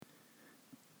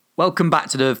Welcome back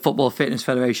to the Football Fitness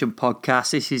Federation podcast.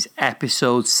 This is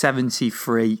episode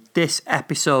 73. This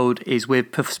episode is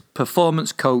with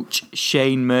performance coach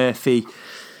Shane Murphy.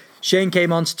 Shane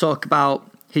came on to talk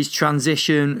about his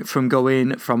transition from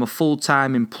going from a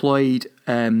full-time employed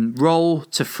role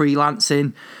to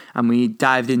freelancing, and we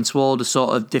dived into all the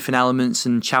sort of different elements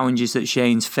and challenges that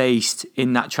Shane's faced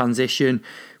in that transition.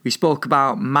 We spoke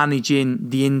about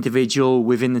managing the individual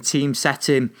within the team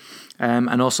setting,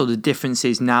 and also the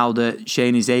differences now that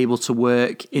Shane is able to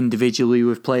work individually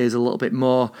with players a little bit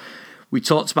more. We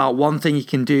talked about one thing he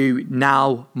can do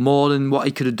now more than what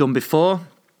he could have done before.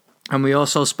 And we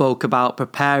also spoke about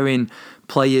preparing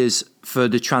players for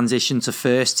the transition to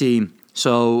first team.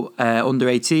 So under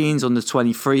 18s, under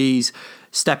 23s,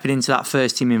 stepping into that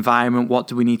first team environment, what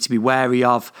do we need to be wary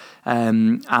of?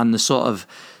 And the sort of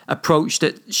approach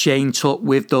that Shane took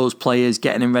with those players,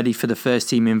 getting them ready for the first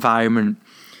team environment.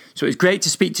 So it's great to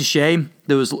speak to Shane.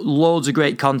 There was loads of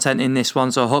great content in this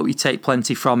one, so I hope you take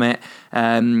plenty from it.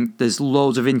 There's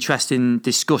loads of interesting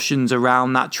discussions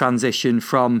around that transition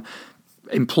from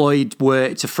employed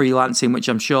work to freelancing, which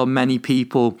I'm sure many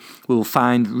people will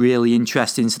find really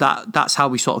interesting. So that's how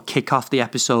we sort of kick off the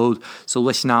episode. So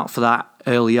listen out for that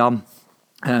early on.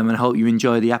 And I hope you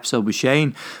enjoy the episode with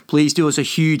Shane. Please do us a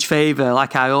huge favour,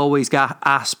 like I always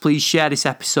ask, please share this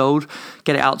episode,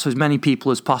 get it out to as many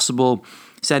people as possible.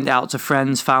 Send it out to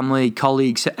friends, family,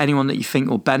 colleagues, anyone that you think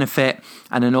will benefit.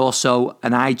 And then also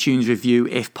an iTunes review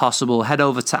if possible. Head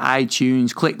over to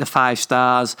iTunes, click the 5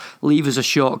 stars, leave us a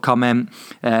short comment.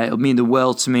 It'll mean the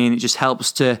world to me, and it just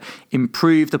helps to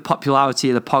improve the popularity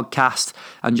of the podcast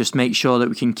and just make sure that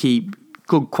we can keep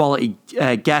good quality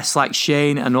guests like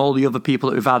Shane and all the other people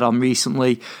that we've had on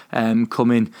recently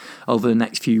coming over the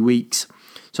next few weeks.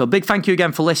 So a big thank you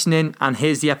again for listening, and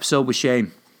here's the episode with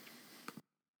Shane.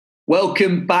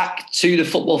 Welcome back to the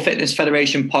Football Fitness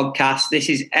Federation podcast. This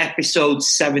is episode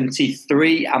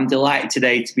 73. I'm delighted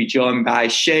today to be joined by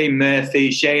Shane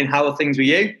Murphy. Shane, how are things with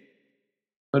you?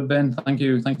 Good, Ben. Thank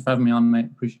you. Thanks for having me on, mate.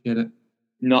 Appreciate it.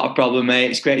 Not a problem,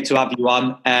 mate. It's great to have you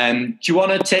on. Do you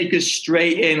want to take us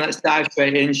straight in? Let's dive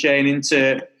straight in, Shane,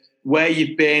 into where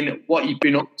you've been, what you've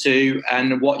been up to,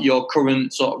 and what your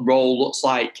current sort of role looks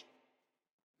like.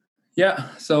 Yeah,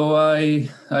 so I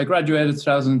graduated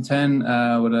 2010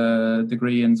 with a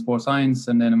degree in sports science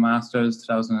and then a master's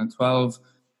 2012,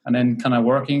 and then kind of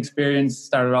working experience.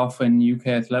 Started off in UK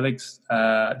athletics,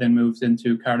 then moved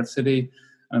into Cardiff City,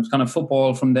 and it was kind of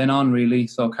football from then on, really.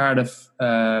 So Cardiff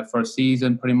for a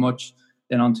season, pretty much,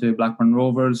 then on to Blackburn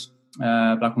Rovers.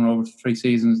 Blackburn Rovers for 3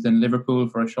 seasons, then Liverpool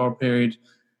for a short period,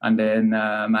 and then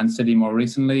Man City more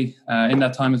recently. In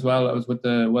that time as well, I was with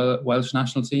the Welsh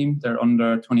national team. They're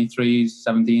under 23s,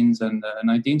 17s and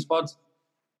 19 squads.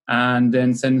 And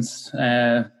then since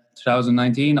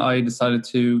 2019, I decided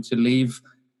to leave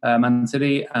Man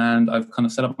City, and I've kind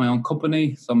of set up my own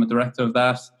company. So I'm a director of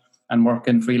that and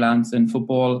working freelance in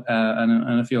football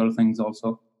and a few other things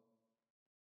also.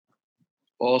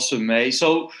 Awesome, mate.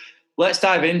 So let's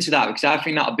dive into that, because I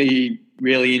think that'll be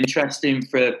really interesting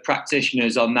for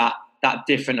practitioners on that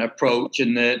different approach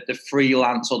and the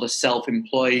freelance or the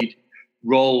self-employed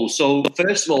role. So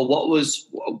first of all, what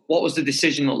was the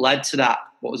decision that led to that?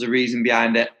 What was the reason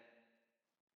behind it?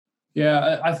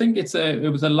 Yeah, I think it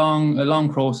was a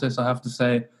long process, I have to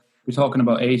say. We're talking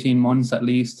about 18 months at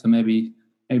least to maybe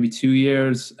 2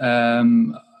 years.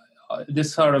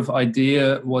 This sort of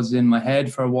idea was in my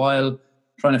head for a while,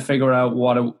 trying to figure out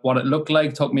what it looked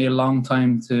like. Took me a long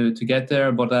time to get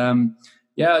there, but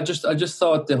I just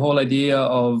thought the whole idea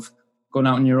of going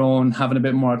out on your own, having a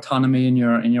bit more autonomy in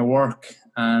your work,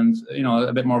 and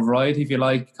a bit more variety, if you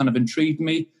like, kind of intrigued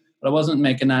me. But I wasn't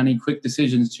making any quick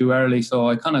decisions too early, so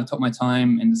I kind of took my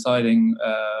time in deciding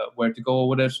where to go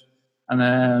with it, and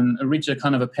then I reached a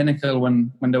kind of a pinnacle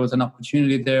when there was an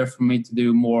opportunity there for me to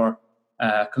do more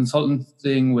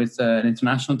consulting with an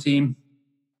international team.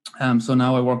 So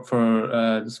now I work for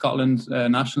the Scotland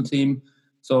national team.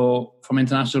 So from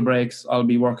international breaks, I'll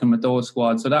be working with those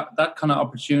squads. So that kind of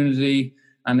opportunity,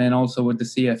 and then also with the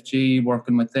CFG,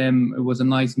 working with them, it was a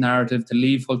nice narrative to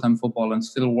leave full-time football and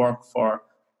still work for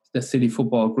the City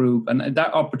Football Group. And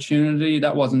that opportunity,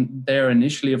 that wasn't there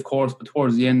initially, of course, but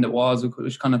towards the end it was,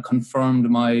 which kind of confirmed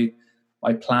my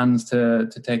plans to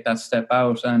take that step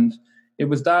out. And it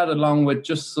was that, along with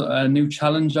just a new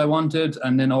challenge I wanted,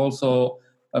 and then also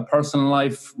a personal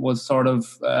life was sort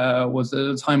of was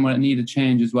a time when it needed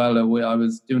change as well. I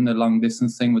was doing the long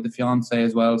distance thing with the fiance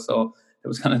as well, so it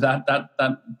was kind of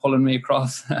that pulling me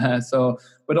across. So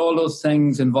with all those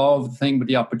things involved, I think with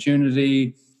the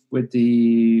opportunity, with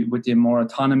the more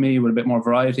autonomy, with a bit more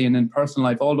variety, and in personal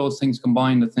life, all those things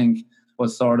combined, I think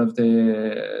was sort of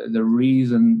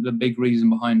the big reason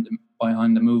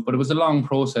behind the move. But it was a long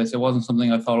process. It wasn't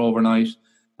something I thought overnight.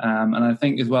 And I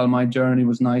think as well, my journey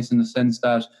was nice in the sense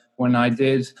that when I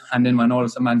did hand in my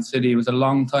notice at Man City, it was a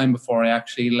long time before I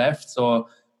actually left. So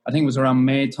I think it was around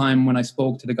May time when I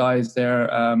spoke to the guys there,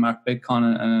 Mark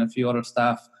Bitcon and a few other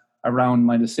staff around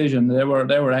my decision. They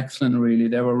were excellent, really.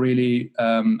 They were really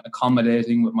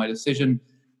accommodating with my decision.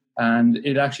 And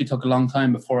it actually took a long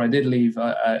time before I did leave.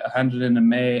 I handed in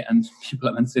May, and people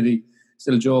at Man City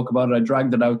still joke about it. I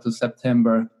dragged it out till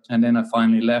September, and then I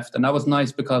finally left. And that was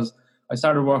nice because I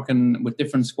started working with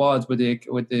different squads with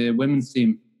the women's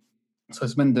team. So I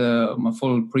spent my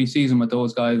full pre-season with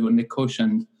those guys, with Nick Cush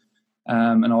and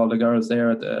all the girls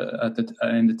there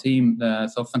in the team.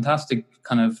 So fantastic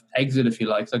kind of exit, if you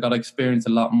like. So I got to experience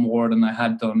a lot more than I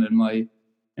had done in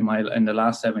the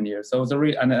last 7 years. So it was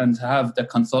and to have the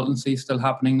consultancy still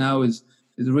happening now is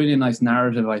a really nice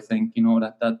narrative. I think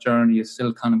that journey is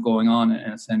still kind of going on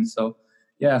in a sense. So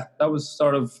yeah, that was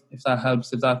sort of, if that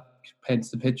helps, if that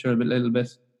paints the picture a little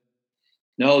bit.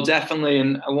 No, definitely.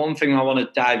 And one thing I want to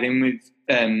dive in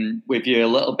with you a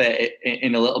little bit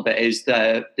is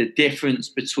the difference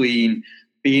between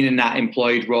being in that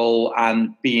employed role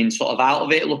and being sort of out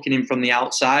of it, looking in from the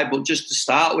outside. But just to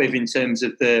start with, in terms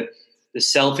of the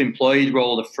self-employed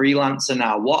role, the freelancer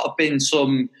now, what have been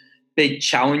some big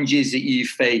challenges that you've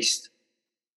faced?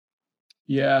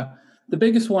 Yeah, the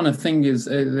biggest one, I think, is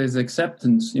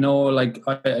acceptance. I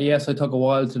took a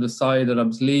while to decide that I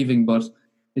was leaving, but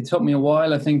it took me a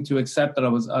while, I think, to accept that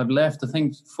I've left. I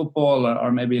think football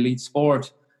or maybe elite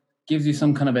sport gives you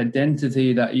some kind of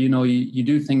identity that, you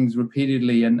do things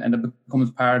repeatedly and it becomes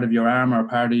part of your armor,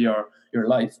 part of your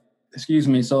life. Excuse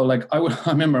me. So I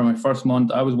remember my first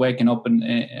month, I was waking up in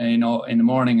the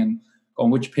morning and going,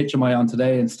 which pitch am I on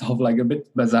today and stuff, like a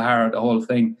bit bizarre, the whole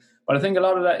thing. But I think a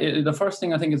lot of that, the first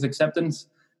thing I think is acceptance,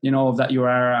 that you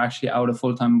are actually out of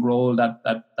full-time role,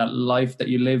 that life that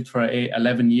you lived for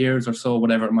 11 years or so,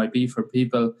 whatever it might be for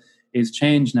people, is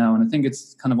changed now. And I think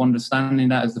it's kind of understanding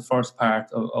that as the first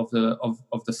part of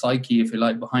the psyche, if you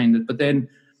like, behind it. But then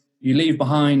you leave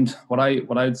behind what I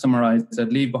would summarize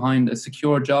as leave behind a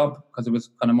secure job, because it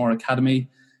was kind of more academy.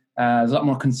 There's a lot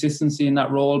more consistency in that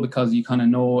role because you kind of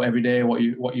know every day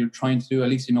what you're trying to do. At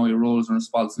least you know your roles and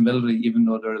responsibility, even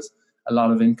though there's a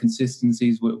lot of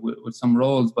inconsistencies with some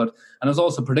roles. And it was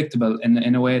also predictable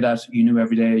in a way that you knew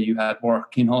every day you had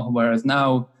work, whereas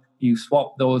now you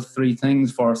swap those three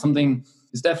things for something.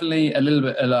 It's definitely a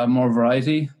lot more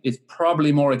variety. It's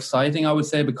probably more exciting, I would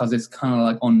say, because it's kind of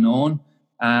like unknown.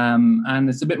 And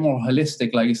it's a bit more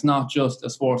holistic. Like, it's not just a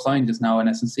sports scientist now, an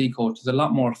S&C coach. There's a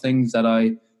lot more things that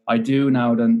I do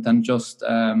now than just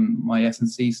my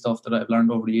S&C stuff that I've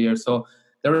learned over the years. So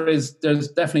there's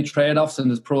definitely trade-offs and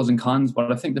there's pros and cons.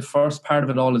 But I think the first part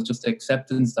of it all is just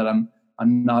acceptance that I'm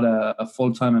not a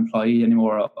full-time employee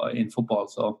anymore in football.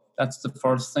 So that's the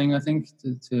first thing I think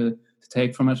to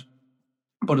take from it.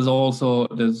 But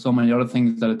there's so many other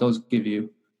things that it does give you.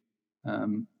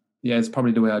 It's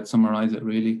probably the way I'd summarize it,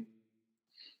 really.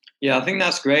 Yeah, I think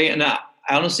that's great. And I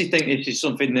honestly think this is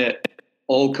something that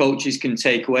all coaches can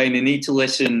take away, and they need to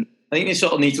listen. I think they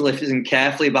sort of need to listen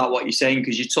carefully about what you're saying,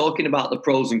 because you're talking about the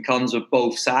pros and cons of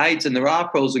both sides, and there are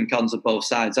pros and cons of both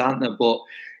sides, aren't there? But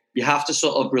you have to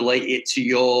sort of relate it to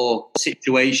your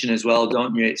situation as well,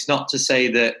 don't you? It's not to say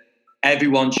that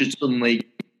everyone should suddenly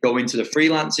go into the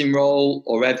freelancing role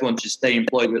or everyone should stay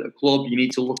employed with a club. You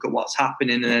need to look at what's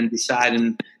happening and then decide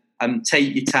and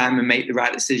take your time and make the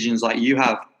right decisions like you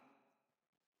have.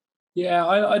 Yeah,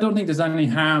 I don't think there's any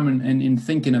harm in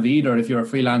thinking of either if you're a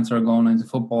freelancer going into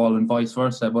football and vice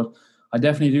versa. But I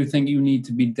definitely do think you need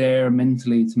to be there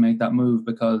mentally to make that move,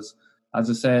 because, as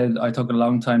I said, I took a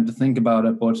long time to think about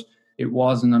it, but it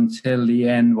wasn't until the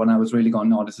end when I was really going,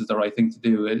 no, this is the right thing to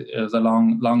do. It was a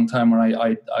long time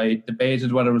where I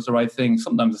debated whether it was the right thing.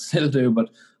 Sometimes I still do,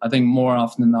 but I think more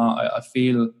often than not, I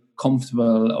feel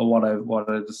comfortable at what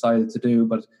I decided to do.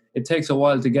 But it takes a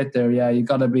while to get there. Yeah, you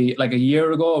got to be, like a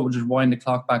year ago, I would just wind the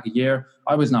clock back a year.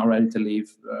 I was not ready to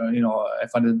leave.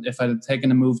 If I had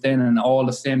taken a move then and all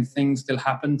the same things still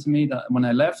happened to me that when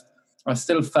I left, I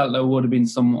still felt there would have been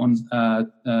some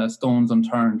stones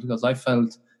unturned, because I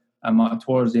felt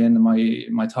towards the end of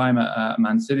my time at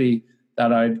Man City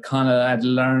that I'd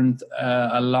learned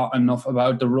enough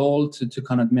about the role to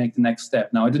kind of make the next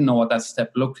step. Now, I didn't know what that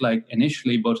step looked like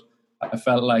initially, but I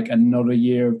felt like another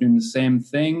year of doing the same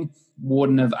thing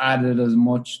wouldn't have added as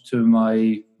much to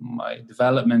my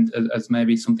development as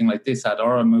maybe something like this had,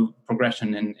 or a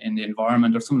progression in the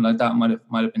environment or something like that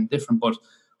might have been different. But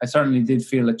I certainly did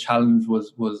feel a challenge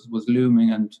was looming,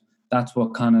 and that's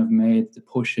what kind of made the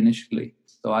push initially.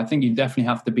 So I think you definitely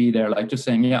have to be there, like just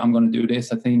saying, yeah, I'm going to do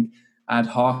this. I think ad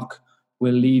hoc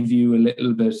will leave you a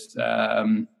little bit,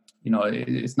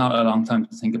 it's not a long time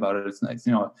to think about it. It's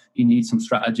you need some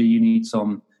strategy, you need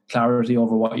some clarity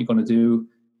over what you're going to do.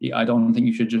 I don't think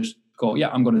you should just go, yeah,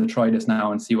 I'm going to try this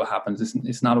now and see what happens.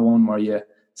 It's not a one where you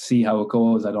see how it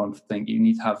goes. I don't think you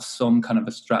need to have some kind of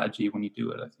a strategy when you do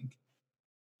it, I think.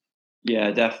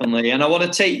 Yeah, definitely. And I want to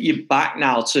take you back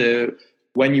now to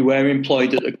when you were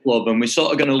employed at the club, and we're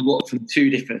sort of going to look from two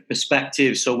different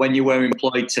perspectives. So when you were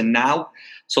employed to now.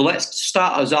 So let's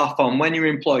start us off on when you were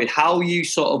employed, how you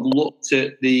sort of looked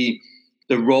at the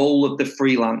role of the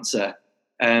freelancer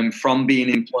from being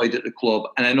employed at the club.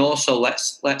 And then also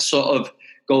let's sort of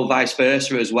go vice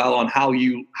versa as well on how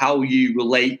you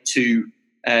relate to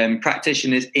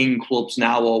practitioners in clubs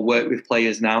now or work with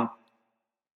players now.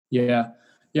 Yeah.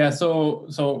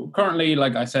 So currently,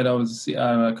 like I said, I was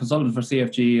a consultant for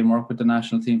CFG and work with the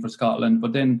national team for Scotland.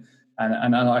 But then,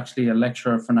 and I'm actually a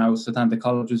lecturer for now, Southampton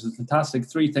College, which is fantastic.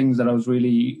 Three things that I was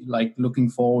really like looking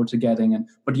forward to getting.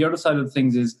 But the other side of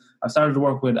things is I started to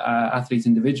work with athletes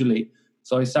individually.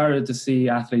 So I started to see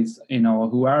athletes,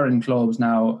 who are in clubs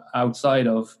now outside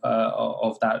of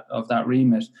that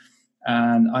remit.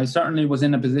 And I certainly was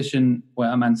in a position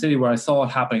at Man City where I saw it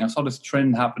happening. I saw this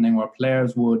trend happening where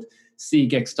players would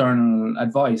seek external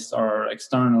advice or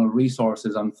external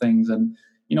resources on things. And,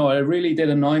 it really did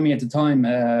annoy me at the time.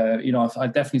 I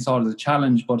definitely saw it as a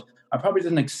challenge, but I probably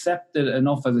didn't accept it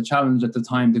enough as a challenge at the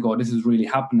time to go, this is really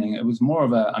happening. It was more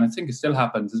of and I think it still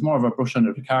happens, it's more of a brush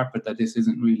under the carpet that this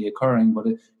isn't really occurring, but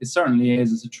it certainly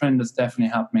is. It's a trend that's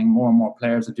definitely happening. More and more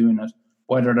players are doing it,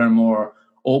 whether they're more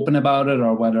open about it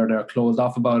or whether they're closed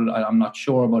off about it, I'm not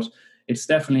sure, but it's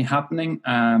definitely happening.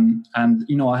 And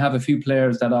I have a few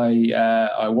players that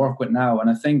I work with now, and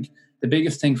I think the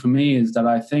biggest thing for me is that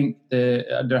I think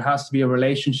there has to be a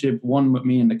relationship, one with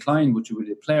me and the client, which would be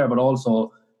the player, but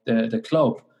also the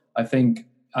club. I think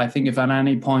if at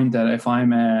any point that if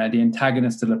I'm the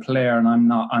antagonist to the player and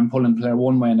I'm pulling the player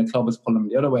one way and the club is pulling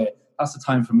the other way, that's the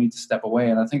time for me to step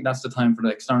away. And I think that's the time for the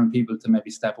external people to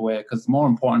maybe step away, because the more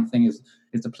important thing is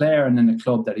the player and then the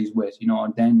club that he's with,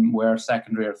 and then we're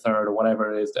secondary or third or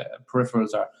whatever it is, the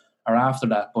peripherals are after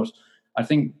that. But I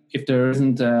think if there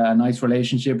isn't a nice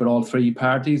relationship with all three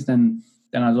parties, then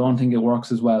I don't think it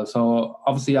works as well. So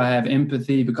obviously I have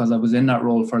empathy because I was in that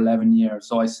role for 11 years.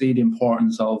 So I see the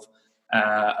importance of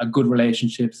a good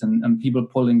relationships and people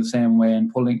pulling the same way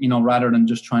and pulling, rather than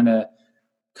just trying to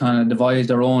kind of devise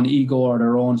their own ego or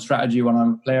their own strategy when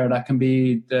I'm a player, that can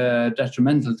be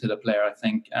detrimental to the player, I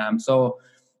think. So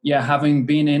yeah, having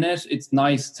been in it, it's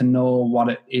nice to know what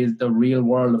it is, the real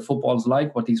world of football is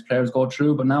like, what these players go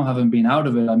through. But now having been out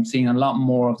of it, I'm seeing a lot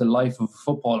more of the life of a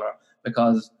footballer,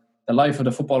 because the life of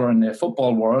the footballer in the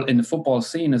football world, in the football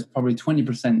scene, is probably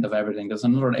 20% of everything. There's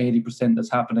another 80%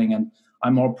 that's happening, and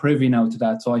I'm more privy now to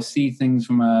that. So I see things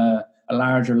from a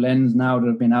larger lens now that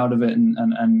I've been out of it and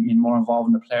been more involved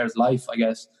in the player's life, I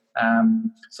guess.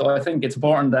 So I think it's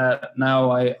important that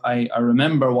now I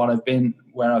remember what I've been,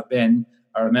 where I've been.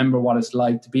 I remember what it's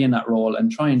like to be in that role,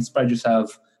 and try and spread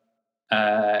yourself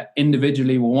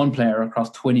individually with one player across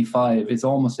 25. It's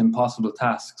almost an impossible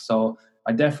task. So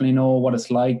I definitely know what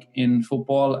it's like in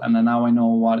football, and then now I know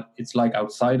what it's like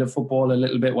outside of football a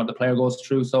little bit, what the player goes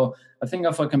through. So I think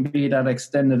if I can be that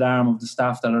extended arm of the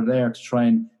staff that are there to try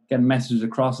and get messages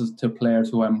across to players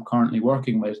who I'm currently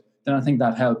working with, then I think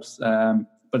that helps.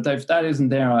 But if that isn't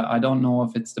there, I don't know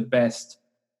if it's the best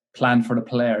plan for the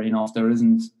player.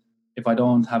 If I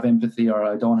don't have empathy or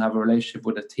I don't have a relationship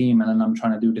with a team, and then I'm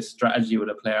trying to do this strategy with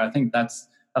a player, I think that's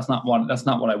not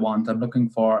what I want. I'm looking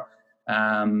for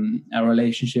a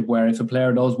relationship where if a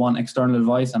player does want external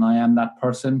advice and I am that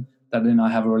person, that then I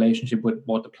have a relationship with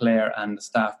both the player and the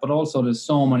staff. But also there's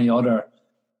so many other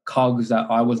cogs that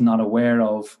I was not aware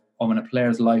of in a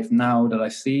player's life now that I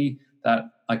see that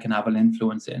I can have an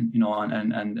influence in,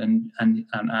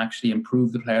 and actually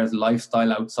improve the player's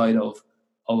lifestyle outside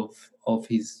of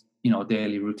his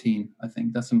daily routine. I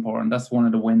think that's important. That's one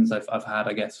of the wins I've had,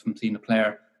 I guess, from seeing a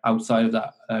player outside of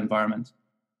that environment.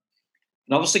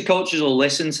 And obviously coaches will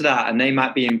listen to that and they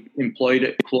might be employed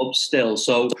at clubs still.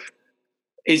 So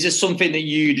is this something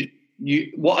that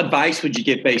what advice would you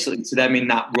give basically to them in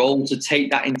that role to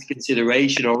take that into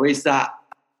consideration? Or is that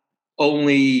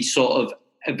only sort of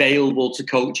available to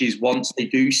coaches once they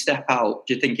do step out?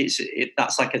 Do you think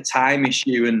that's like a time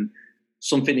issue and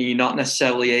something that you're not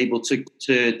necessarily able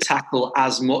to tackle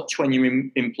as much when you're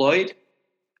employed?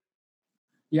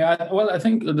 Yeah, well, I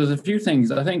think there's a few things.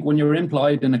 I think when you're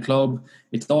employed in a club,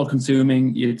 it's all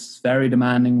consuming. It's very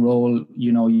demanding role.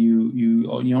 You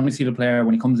only see the player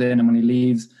when he comes in and when he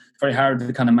leaves. It's very hard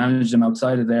to kind of manage them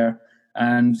outside of there.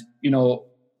 And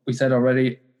we said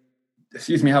already,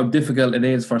 excuse me, how difficult it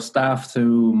is for staff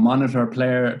to monitor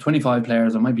 25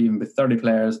 players, or maybe even 30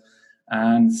 players,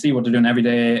 and see what they're doing every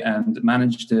day and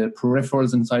manage the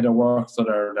peripherals inside their work. So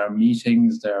their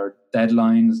meetings, their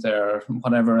deadlines, their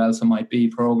whatever else it might be,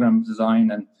 program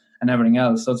design and everything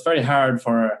else. So it's very hard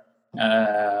for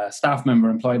a staff member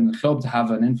employed in the club to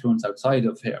have an influence outside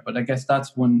of here. But I guess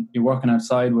that's when you're working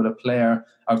outside with a player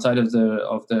outside of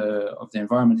the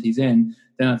environment he's in,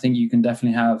 then I think you can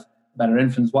definitely have better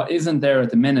influence. What isn't there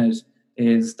at the minute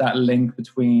is that link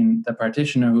between the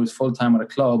practitioner who's full-time at a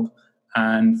club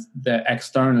and the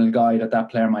external guy that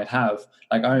player might have.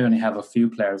 Like, I only have a few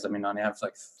players. I mean, I only have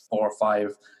like 4 or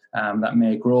 5 that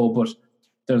may grow, but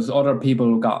there's other people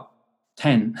who got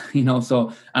 10,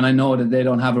 so, and I know that they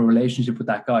don't have a relationship with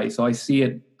that guy. So I'm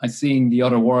seeing the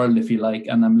other world, if you like,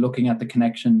 and I'm looking at the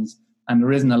connections, and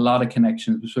there isn't a lot of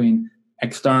connections between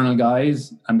external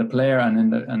guys and the player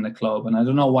and the club. And I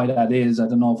don't know why that is. I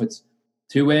don't know if it's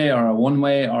two-way or a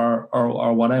one-way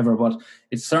or whatever, but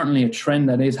it's certainly a trend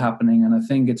that is happening, and I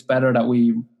think it's better that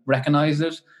we recognize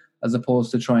it as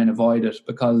opposed to try and avoid it.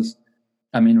 Because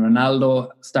I mean,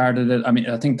 Ronaldo started it. I mean,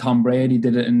 I think Tom Brady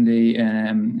did it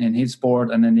in his sport,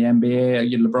 and in the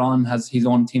NBA, LeBron has his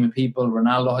own team of people,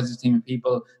 Ronaldo has his team of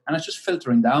people, and it's just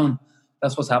filtering down.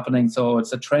 That's what's happening. So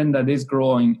it's a trend that is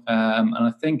growing, and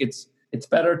I think it's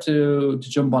better to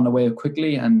jump on the wave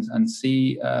quickly and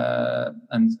see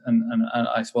and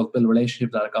I suppose build a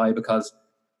relationship with that guy, because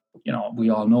we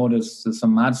all know there's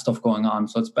some mad stuff going on.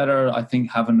 So it's better, I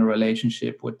think, having a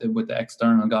relationship with the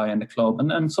external guy and the club, and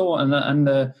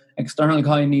the external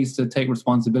guy needs to take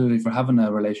responsibility for having a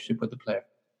relationship with the player.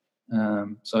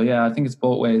 So yeah, I think it's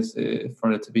both ways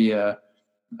for it to be a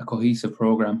cohesive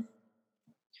program.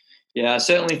 Yeah, I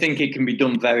certainly think it can be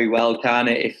done very well, can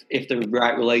it, if the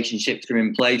right relationships are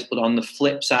in place. But on the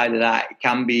flip side of that, it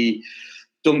can be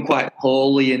done quite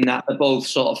poorly in that they're both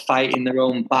sort of fighting their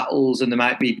own battles, and there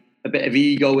might be a bit of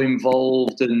ego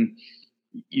involved, and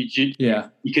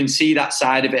you can see that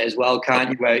side of it as well,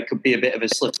 can't you, where it could be a bit of a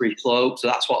slippery slope. So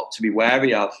that's what to be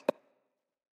wary of.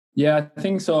 Yeah, I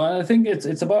think so. I think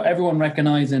it's about everyone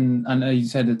recognizing, and as you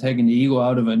said, taking the ego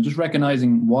out of it and just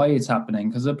recognizing why it's happening.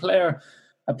 Because a player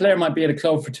might be at a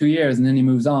club for 2 years and then he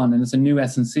moves on, and it's a new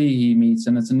S&C he meets,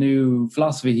 and it's a new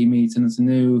philosophy he meets, and it's a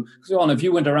new... Because if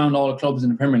you went around all the clubs in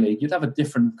the Premier League, you'd have a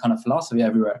different kind of philosophy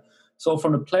everywhere. So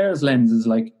from the player's lens, it's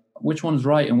like, which one's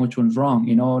right and which one's wrong?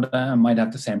 They might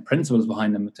have the same principles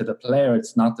behind them. To the player,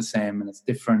 it's not the same and it's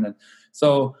different. And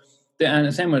so... And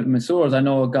the same with masseurs. I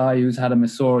know a guy who's had a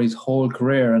masseur his whole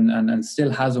career and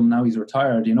still has him now. He's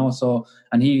retired, so,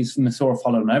 and he's masseur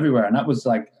followed him everywhere. And that was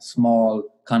like a small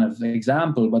kind of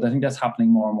example, but I think that's happening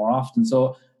more and more often.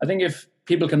 So I think if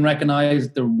people can recognize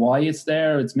why it's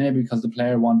there, it's maybe because the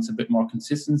player wants a bit more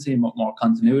consistency, more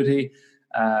continuity.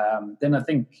 Then I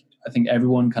think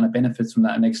everyone kind of benefits from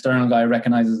that. An external guy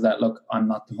recognizes that, look, I'm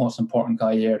not the most important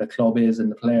guy here. The club is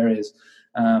and the player is.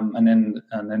 And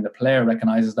then the player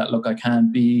recognizes that, look, I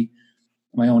can't be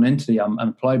my own entity. I'm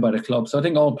employed by the club. So I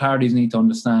think all parties need to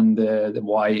understand the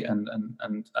why, and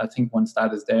I think once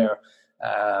that is there,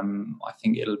 I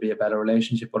think it'll be a better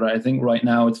relationship. But I think right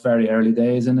now it's very early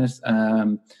days in it,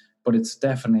 but it's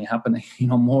definitely happening.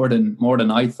 More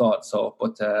than I thought. So,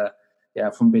 but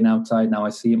from being outside now, I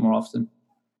see it more often.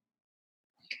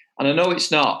 And I know it's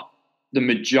not the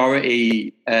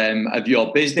majority of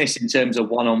your business in terms of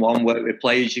one-on-one work with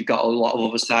players. You've got a lot of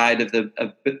other side of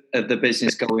the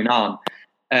business going on.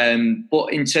 But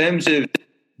in terms of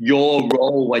your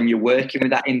role when you're working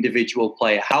with that individual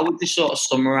player, how would you sort of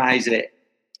summarize it?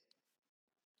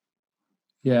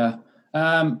 Yeah.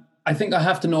 I think I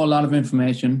have to know a lot of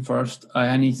information first.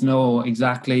 I need to know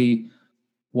exactly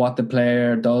what the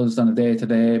player does on a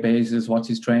day-to-day basis, what's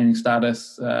his training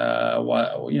status,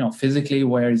 physically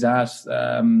where he's at.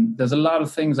 There's a lot of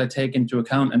things I take into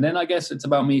account, and then I guess it's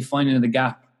about me finding the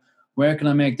gap. Where can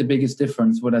I make the biggest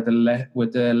difference with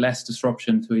the less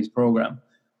disruption to his program?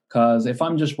 Because if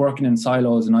I'm just working in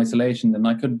silos and isolation, then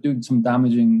I could do some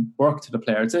damaging work to the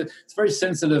player. It's a very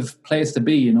sensitive place to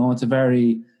be. It's a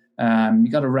very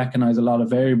you got to recognize a lot of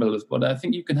variables, but I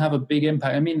think you can have a big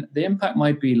impact. I mean, the impact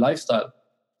might be lifestyle.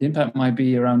 The impact might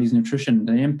be around his nutrition.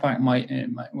 The impact might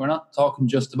we're not talking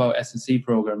just about S&C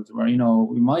programs where,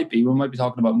 we might be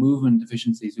talking about movement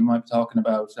deficiencies. We might be talking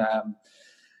about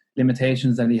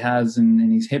limitations that he has in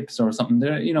his hips or something.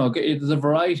 There, there's a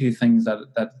variety of things that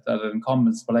are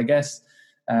incumbents. But I guess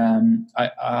I'm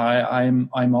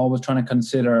always trying to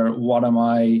consider what am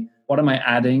I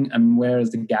adding and where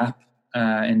is the gap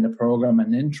in the program,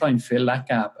 and then try and fill that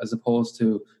gap as opposed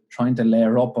to trying to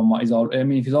layer up on what he's already. I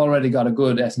mean, if he's already got a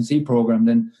good S&C program,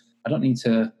 then I don't need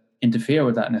to interfere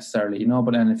with that necessarily,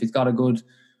 But then if he's got a good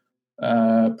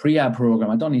pre-ab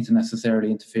program, I don't need to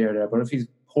necessarily interfere there. But if he's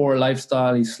poor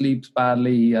lifestyle, he sleeps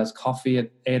badly, he has coffee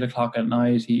at 8 o'clock at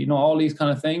night, all these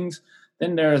kind of things,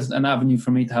 then there's an avenue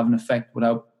for me to have an effect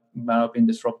without being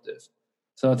disruptive.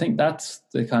 So I think that's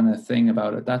the kind of thing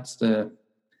about it. That's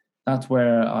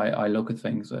where I look at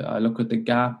things. I look at the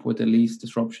gap with the least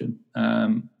disruption,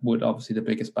 with obviously the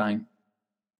biggest bang.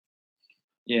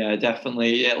 Yeah,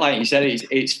 definitely. Like you said,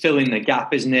 it's filling the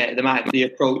gap, isn't it? The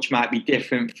approach might be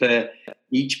different for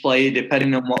each player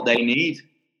depending on what they need.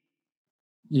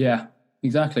 Yeah,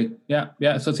 exactly. Yeah.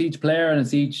 So it's each player and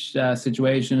it's each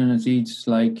situation and it's each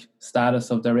status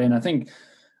of they're in. I think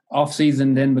off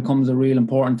season then becomes a real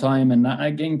important time, and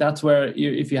I think that's where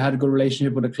if you had a good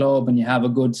relationship with a club and you have a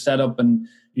good setup and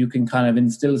you can kind of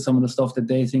instill some of the stuff that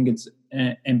they think it's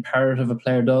imperative a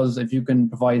player does, if you can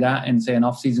provide that in, say, an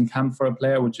off-season camp for a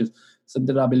player, which is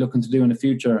something that I'll be looking to do in the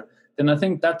future, then I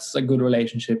think that's a good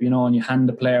relationship, and you hand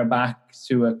the player back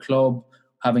to a club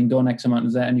having done X amount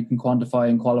of that, and you can quantify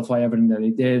and qualify everything that they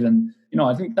did. And,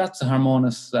 I think that's a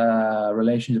harmonious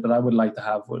relationship that I would like to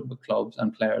have with clubs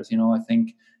and players. I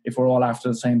think if we're all after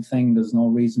the same thing, there's no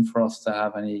reason for us to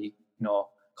have any,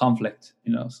 conflict,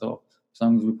 so as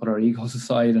long as we put our egos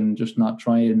aside and just not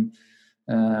try and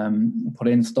put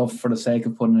in stuff for the sake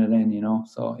of putting it in,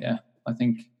 So yeah, I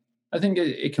think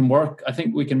it can work. I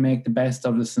think we can make the best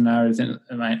of the scenarios.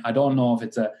 And I don't know if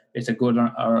it's a good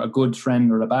or a good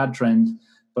trend or a bad trend,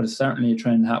 but it's certainly a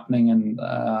trend happening. And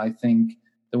I think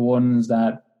the ones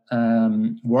that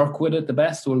work with it the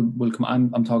best will come.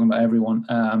 I'm talking about everyone.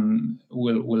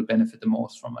 Will benefit the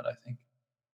most from it, I think.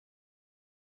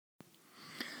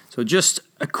 So just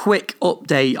a quick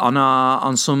update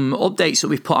on some updates that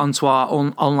we've put onto our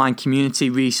online community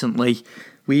recently.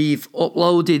 We've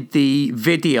uploaded the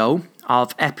video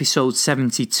of episode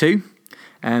 72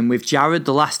 with Jared,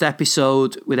 the last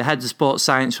episode with the head of sports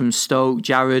science from Stoke,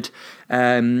 Jared,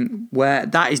 where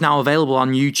that is now available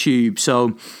on YouTube.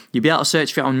 So you'll be able to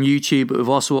search for it on YouTube, but we've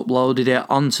also uploaded it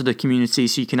onto the community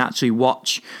so you can actually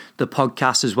watch the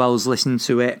podcast as well as listen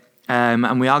to it.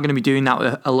 And we are going to be doing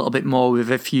that a little bit more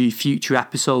with a few future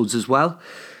episodes as well.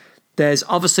 There's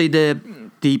obviously the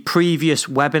previous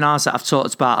webinars that I've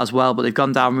talked about as well, but they've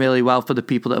gone down really well for the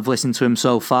people that have listened to them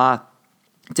so far.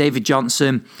 David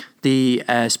Johnson, the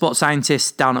sports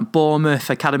scientist down at Bournemouth,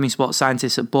 Academy Sports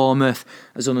Scientist at Bournemouth,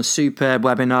 has done a superb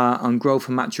webinar on growth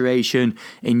and maturation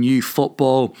in youth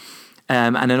football.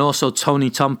 And then also Tony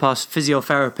Tompos,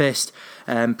 physiotherapist,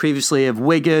 previously of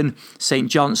Wigan,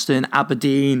 St Johnstone,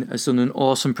 Aberdeen, has done an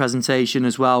awesome presentation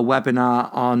as well,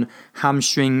 webinar on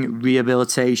hamstring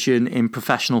rehabilitation in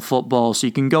professional football. So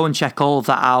you can go and check all of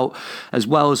that out, as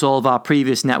well as all of our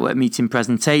previous network meeting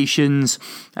presentations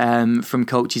from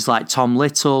coaches like Tom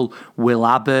Little, Will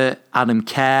Abbott, Adam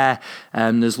Kerr.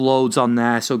 There's loads on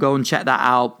there, so go and check that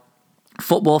out.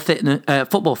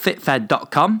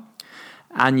 footballfitfed.com.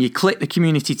 And you click the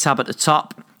community tab at the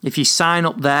top. If you sign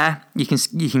up there, you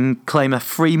can claim a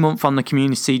free month on the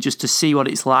community just to see what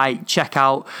it's like. Check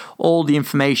out all the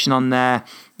information on there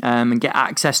and get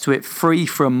access to it free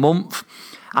for a month.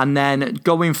 And then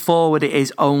going forward, it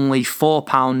is only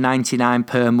 £4.99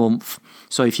 per month.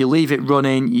 So if you leave it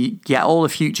running, you get all the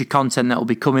future content that will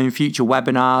be coming, future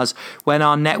webinars, when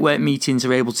our network meetings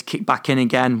are able to kick back in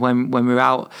again, when we're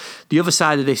out the other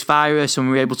side of this virus and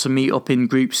we're able to meet up in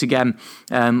groups again.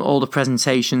 All the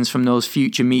presentations from those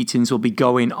future meetings will be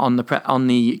going on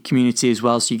the community as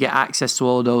well, so you get access to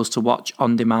all those to watch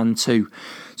on demand too.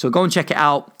 So go and check it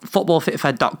out,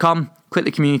 footballfitfed.com. Click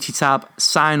the community tab,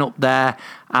 sign up there,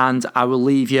 and I will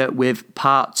leave you with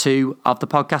part 2 of the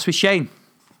podcast with Shane.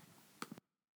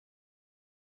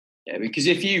 Yeah, because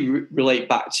if you relate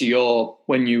back to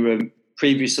when you were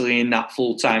previously in that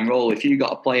full-time role, if you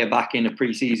got a player back in a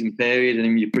pre-season period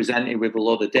and you presented with a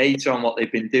lot of data on what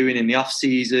they've been doing in the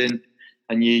off-season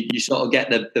and you sort of get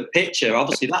the picture,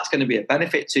 obviously that's going to be a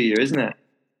benefit to you, isn't it?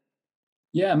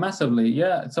 Yeah, massively.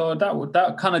 Yeah. So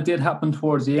that kind of did happen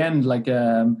towards the end.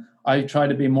 I tried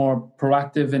to be more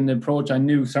proactive in the approach. I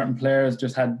knew certain players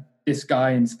just had this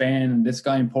guy in Spain and this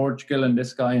guy in Portugal and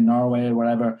this guy in Norway or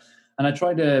whatever. And I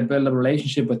tried to build a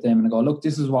relationship with them and I go, look,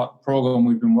 this is what program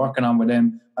we've been working on with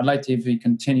him. I'd like to, if he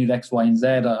continued X, Y, and Z,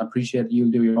 I appreciate that you'll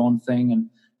do your own thing. And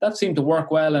that seemed to work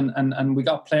well. And we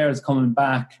got players coming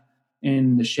back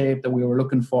in the shape that we were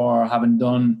looking for, having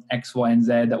done X, Y, and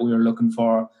Z that we were looking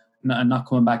for, and not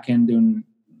coming back in doing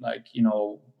like,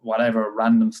 whatever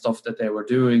random stuff that they were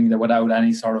doing, that without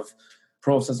any sort of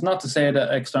process. Not to say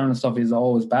that external stuff is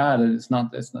always bad. It's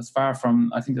far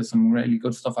from. I think there's some really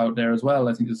good stuff out there as well.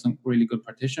 I think there's some really good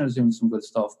practitioners doing some good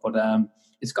stuff, but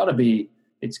it's got to be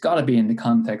in the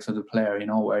context of the player,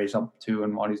 where he's up to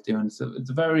and what he's doing. So it's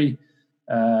a very,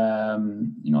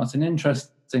 it's an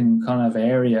interesting kind of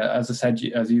area. As I said,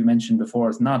 as you mentioned before,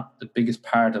 it's not the biggest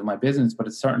part of my business, but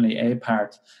it's certainly a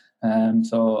part.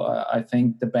 So I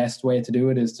think the best way to do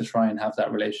it is to try and have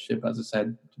that relationship, as I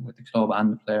said, with the club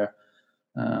and the player.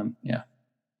 Yeah.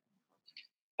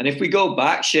 And if we go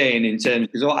back, Shane, in terms,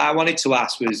 because what I wanted to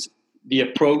ask was the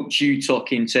approach you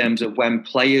took in terms of when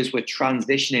players were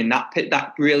transitioning,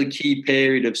 that really key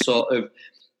period of sort of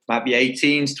might be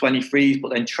 18s, 23s,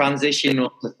 but then transitioning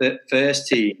up to the first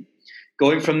team,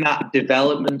 going from that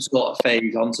development sort of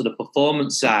phase onto the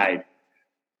performance side.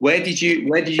 Where did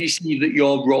you see that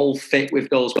your role fit with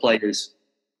those players?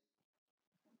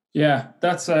 Yeah,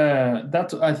 that's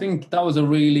I think that was a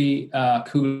really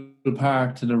cool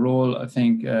part to the role. I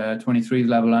think 23s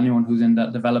level, anyone who's in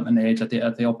that development age at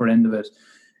the upper end of it,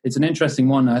 it's an interesting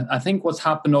one. I think what's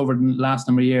happened over the last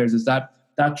number of years is that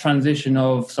transition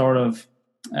of sort of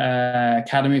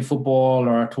academy football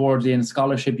or towards the end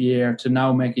scholarship year to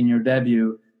now making your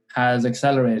debut has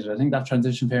accelerated. I think that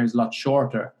transition period is a lot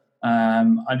shorter.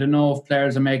 I don't know if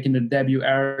players are making their debut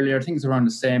earlier. I think it's around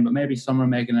the same, but maybe some are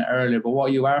making it earlier. But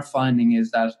what you are finding is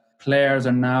that players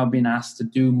are now being asked to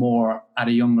do more at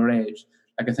a younger age.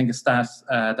 Like I think a stat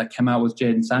that came out was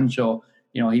Jadon Sancho.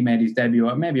 He made his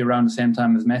debut maybe around the same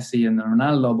time as Messi and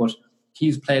Ronaldo, but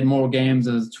he's played more games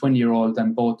as a 20-year-old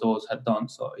than both those had done.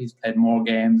 So he's played more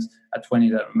games at 20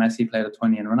 that Messi played at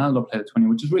 20 and Ronaldo played at 20,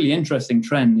 which is really interesting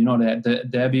trend. The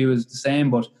debut is the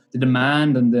same, but the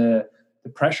demand and the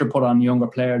pressure put on younger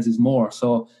players is more.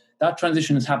 So that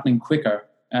transition is happening quicker.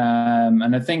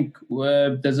 And I think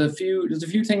there's a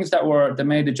few things that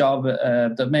made the job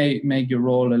that may make your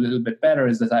role a little bit better.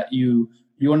 Is that you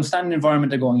understand the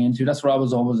environment they're going into. That's what I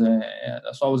was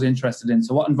always interested in.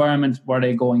 So what environment were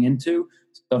they going into?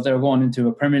 So if they were going into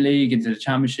a Premier League, into the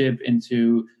Championship,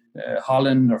 into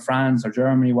Holland or France or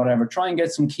Germany, whatever, try and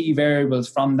get some key variables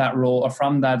from that role or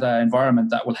from that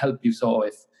environment that will help you. So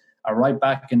if a right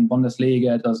back in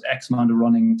Bundesliga does X amount of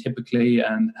running typically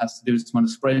and has to do some amount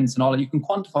of sprints and all that, you can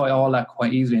quantify all that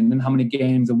quite easily. And then how many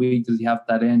games a week does he have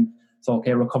that in? So,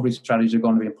 okay, recovery strategies are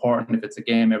going to be important if it's a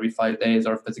game every 5 days,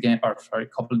 or if it's a game, or sorry, a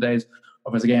couple of days,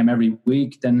 or if it's a game every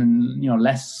week, then,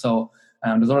 less so.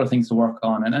 There's other things to work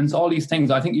on. And so all these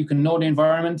things, I think you can know the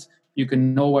environment, you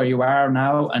can know where you are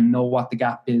now and know what the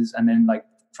gap is, and then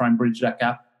try and bridge that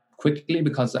gap quickly,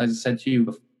 because as I said to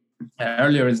you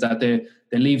earlier, is that they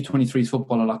leave 23s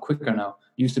football a lot quicker now.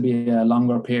 It used to be a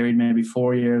longer period, maybe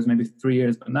 4 years, maybe 3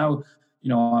 years, but now,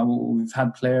 we've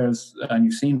had players, and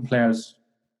you've seen players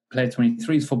play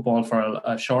 23s football for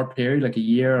a short period, like a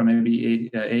year or maybe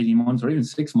 18 months or even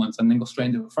 6 months, and then go straight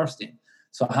into the first team.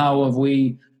 So how have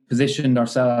we positioned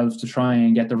ourselves to try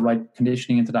and get the right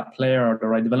conditioning into that player or the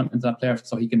right development into that player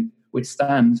so he can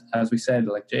withstand, as we said,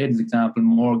 like Jadon's example,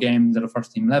 more games at a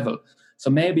first team level? So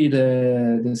maybe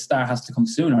the start has to come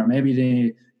sooner. Maybe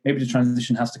the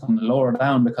transition has to come lower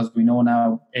down, because we know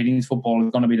now 18s football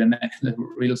is going to be the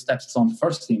real steps on the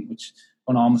first team, which is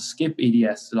going to almost skip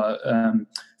EDS.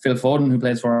 Phil Foden, who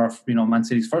plays for our, Man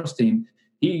City's first team,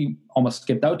 he almost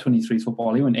skipped out 23s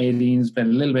football. He went 18s, played a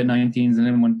little bit 19s, and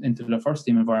then went into the first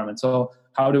team environment. So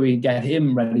how do we get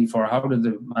him ready how did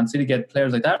the Man City get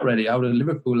players like that ready? How did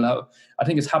Liverpool? I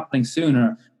think it's happening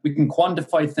sooner. We can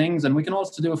quantify things, and we can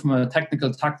also do it from a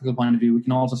tactical point of view. We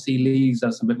can also see leagues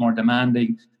that's a bit more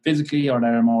demanding physically, or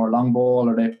they're more long ball,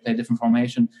 or they play different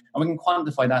formation, and we can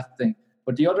quantify that thing.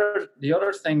 But the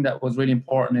other thing that was really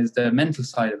important is the mental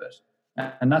side of it.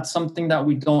 And that's something that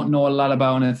we don't know a lot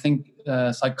about. And I think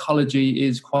psychology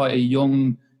is quite a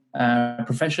young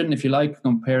profession, if you like,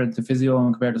 compared to physio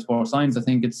and compared to sports science. I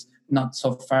think it's not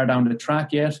so far down the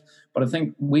track yet. But I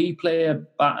think we play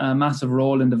a massive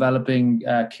role in developing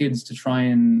kids to try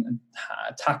and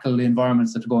tackle the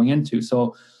environments that they're going into.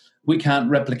 So we can't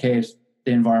replicate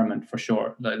the environment for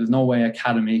sure. There's no way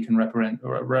academy can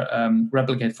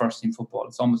replicate first team football.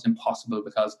 It's almost impossible,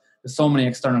 because there's so many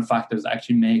external factors that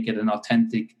actually make it an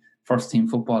authentic first team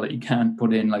football that you can't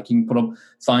put in. Like, you can put up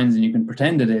signs and you can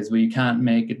pretend it is, but you can't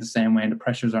make it the same way, and the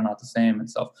pressures are not the same and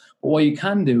stuff. But what you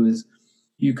can do is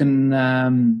you can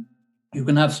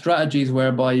have strategies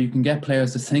whereby you can get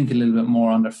players to think a little bit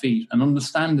more on their feet and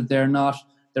understand that they're not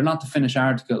the finished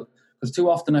article. Because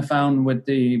too often I found with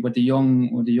the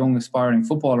young aspiring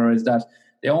footballer is that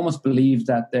they almost believe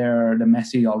that they're the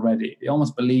Messi already. They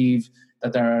almost believe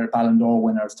that they're Ballon d'Or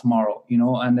winners tomorrow,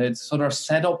 and it's sort of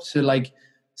set up to like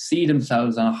see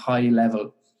themselves on a high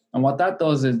level. And what that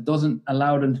does is doesn't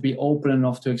allow them to be open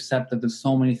enough to accept that there's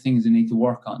so many things they need to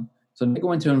work on. So they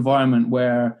go into an environment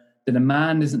where the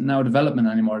demand isn't now development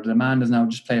anymore. The demand is now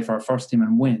just play for our first team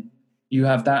and win. You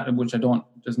have that, which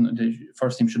the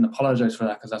first team shouldn't apologize for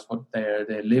that, because that's what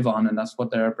they live on and that's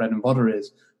what their bread and butter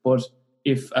is. But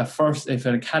if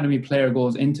an academy player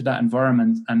goes into that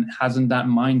environment and hasn't that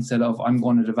mindset of I'm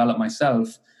going to develop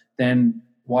myself, then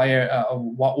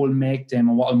what will make them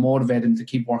and what will motivate them to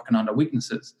keep working on their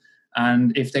weaknesses?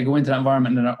 And if they go into that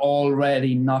environment and they're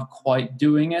already not quite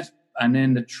doing it, and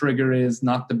then the trigger is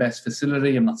not the best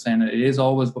facility, I'm not saying that it is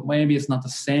always, but maybe it's not the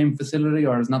same facility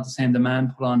or it's not the same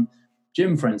demand put on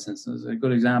gym, for instance, is a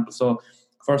good example. So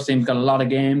first team's got a lot of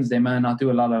games. They may not do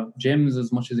a lot of gyms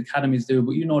as much as academies do,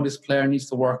 but this player needs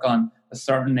to work on a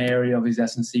certain area of his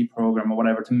S&C program or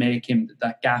whatever to make him,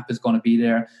 that gap is going to be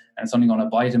there, and it's only going to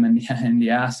bite him in the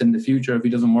ass in the future if he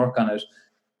doesn't work on it.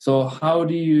 So how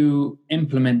do you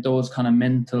implement those kind of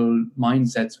mental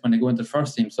mindsets when they go into the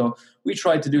first team? So we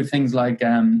tried to do things like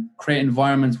create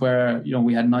environments where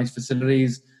we had nice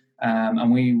facilities,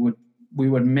 and we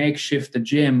would makeshift the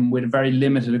gym with very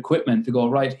limited equipment to go,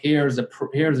 right, here's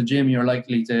a gym you're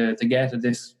likely to get at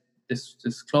this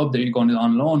club that you're going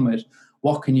on loan with.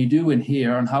 What can you do in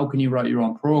here, and how can you write your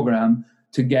own program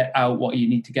to get out what you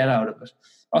need to get out of it?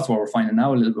 That's what we're finding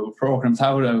now a little bit with programs,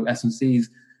 how do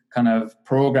S&C's kind of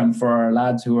program for our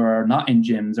lads who are not in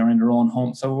gyms or in their own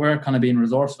home. So we're kind of being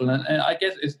resourceful, and I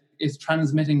guess it's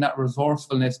transmitting that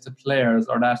resourcefulness to players,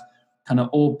 or that kind of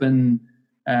open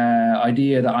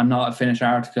idea that I'm not a finished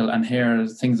article and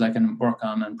here's things I can work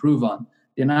on and improve on.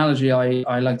 The analogy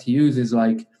I like to use is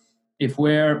like if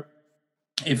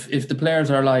the players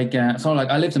are like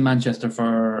I lived in Manchester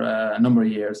for a number of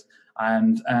years,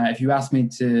 and if you asked me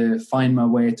to find my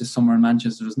way to somewhere in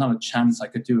Manchester, there's not a chance I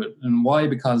could do it. And why?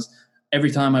 Because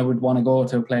every time I would want to go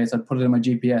to a place, I'd put it in my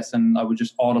GPS and I would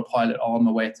just autopilot all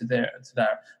my way to there.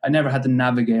 I never had to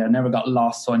navigate. I never got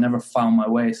lost, so I never found my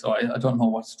way. So I don't know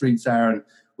what streets are and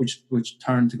which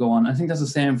turn to go on. I think that's the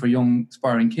same for young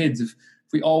aspiring kids. If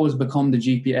we always become the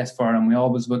GPS for them, we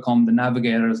always become the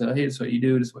navigators. Hey, this is what you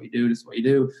do, this is what you do, this is what you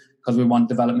do, because we want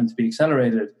development to be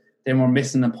accelerated. Then we're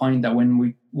missing the point that when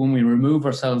we remove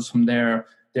ourselves from their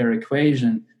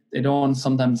equation, they don't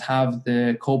sometimes have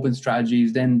the coping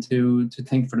strategies then to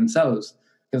think for themselves.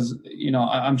 Because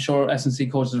I'm sure S&C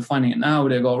coaches are finding it now.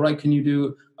 They go, right, can you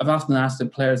do? I've often asked the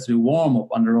players to do warm up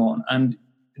on their own, and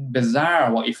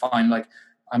bizarre what you find. Like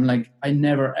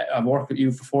I've worked with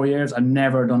you for 4 years. I've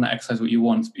never done an exercise with you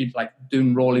once. Like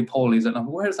doing roly-polies, and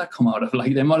where does that come out of?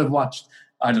 Like they might have watched,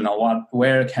 I don't know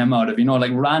where it came out of.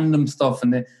 Like random stuff,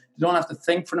 and they don't have to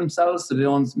think for themselves, so they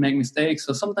don't make mistakes.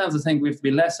 So sometimes I think we have to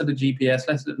be less of the GPS,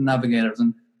 less of the navigators,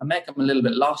 and make them a little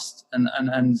bit lost.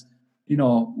 And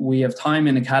we have time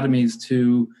in academies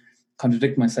to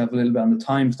contradict myself a little bit on the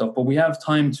time stuff, but we have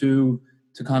time to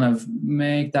kind of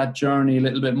make that journey a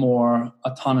little bit more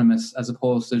autonomous, as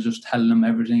opposed to just telling them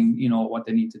everything, what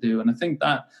they need to do. And I think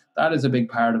that is a big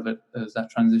part of it, is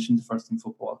that transition to first team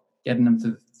football, getting them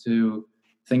to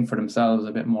think for themselves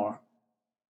a bit more.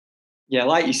 Yeah,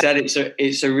 like you said,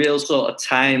 it's a real sort of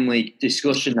timely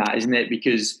discussion, that, isn't it?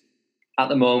 Because at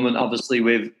the moment, obviously,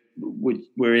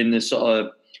 we're in the sort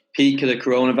of peak of the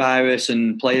coronavirus,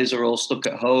 and players are all stuck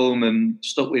at home and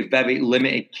stuck with very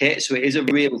limited kit. So it is a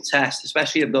real test,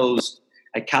 especially of those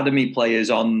academy players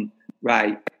on,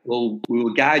 right, we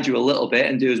will guide you a little bit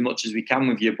and do as much as we can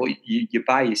with you, but you're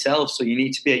by yourself. So you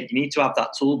need to have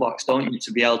that toolbox, don't you,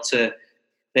 to be able to.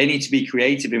 They need to be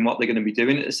creative in what they're going to be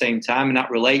doing at the same time. And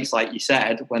that relates, like you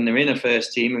said, when they're in a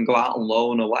first team and go out on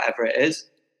loan or whatever it is.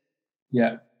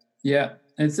 Yeah.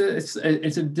 It's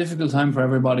a difficult time for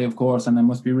everybody, of course, and it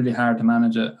must be really hard to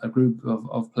manage a group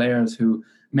of players who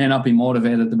may not be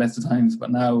motivated at the best of times,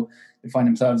 but now they find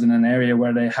themselves in an area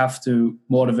where they have to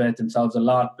motivate themselves a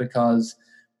lot, because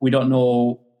we don't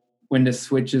know when the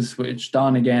switch is switched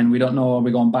on again. We don't know, are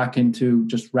we going back into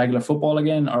just regular football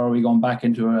again, or are we going back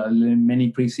into a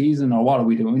mini preseason, or what are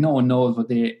we doing? No one knows what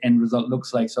the end result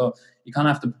looks like. So you kind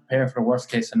of have to prepare for the worst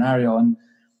case scenario. And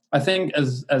I think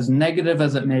as negative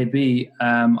as it may be,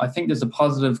 I think there's a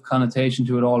positive connotation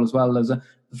to it all as well. As the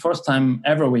first time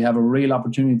ever we have a real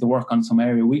opportunity to work on some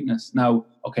area of weakness. Now,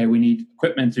 okay, we need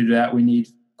equipment to do that. We need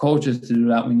coaches to do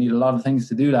that. We need a lot of things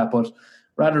to do that. But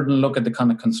rather than look at the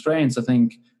kind of constraints, I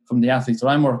think from the athletes that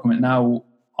I'm working with now,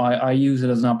 I use it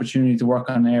as an opportunity to work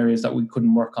on areas that we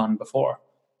couldn't work on before.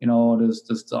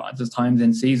 There's times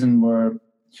in season where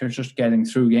you're just getting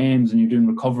through games and you're doing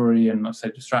recovery and I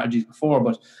said the strategies before,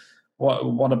 but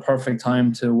what a perfect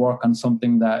time to work on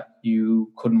something that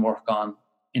you couldn't work on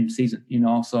in season,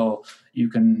 so you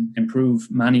can improve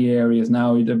many areas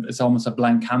now. It's almost a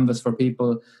blank canvas for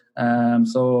people.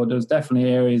 So there's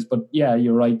definitely areas, but yeah,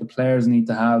 you're right. The players need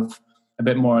to have a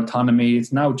bit more autonomy.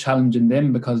 It's now challenging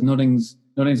them because nothing's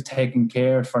taken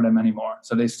care for them anymore.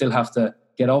 So they still have to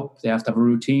get up. They have to have a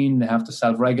routine. They have to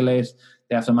self-regulate.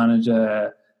 They have to manage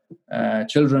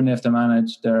children. They have to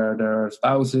manage their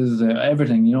spouses,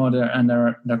 everything.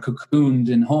 They're cocooned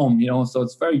in home. So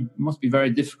must be very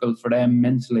difficult for them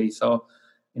mentally. So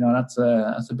that's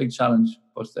a big challenge.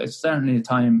 But it's certainly a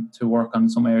time to work on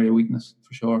some area of weakness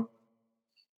for sure.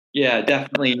 Yeah,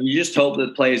 definitely. You just hope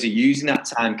that players are using that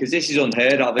time, because this is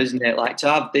unheard of, isn't it? Like, to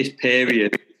have this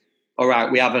period, all right,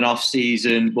 we have an off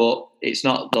season, but it's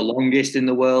not the longest in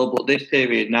the world. But this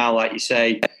period now, like you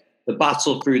say, the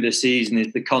battle through the season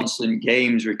is the constant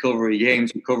games recovery,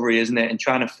 isn't it? And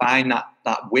trying to find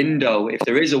that window, if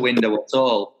there is a window at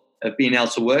all, of being able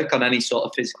to work on any sort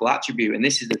of physical attribute. And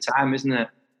this is the time, isn't it?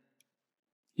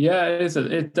 Yeah, it's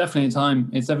definitely a time.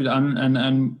 It's definitely,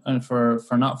 and for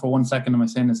not for 1 second am I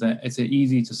saying it's an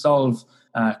easy to solve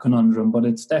conundrum, but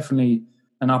it's definitely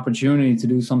an opportunity to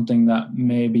do something that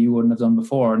maybe you wouldn't have done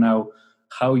before. Now,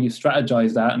 how you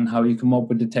strategize that and how you come up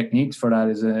with the techniques for that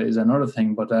is another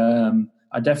thing. But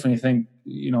I definitely think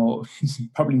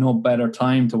probably no better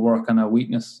time to work on a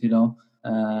weakness.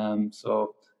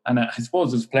 So, and I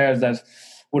suppose there's players that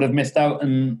would have missed out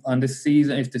on this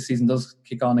season if the season does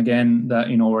kick on again, that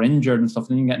were injured and stuff,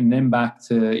 and then getting them back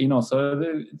to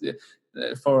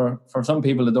so for some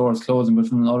people the door is closing, but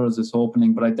from others it's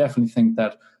opening. But I definitely think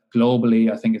that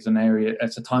globally, I think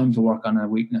it's a time to work on a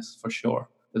weakness for sure.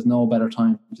 There's no better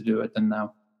time to do it than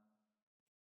now.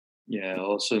 Yeah,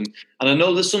 awesome. And I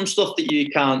know there's some stuff that you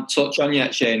can't touch on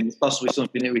yet, Shane. It's possibly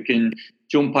something that we can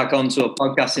jump back onto a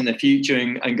podcast in the future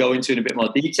and go into in a bit more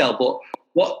detail. But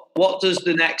what does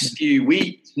the next few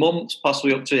weeks, months,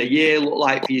 possibly up to a year look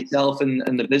like for yourself and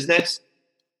the business?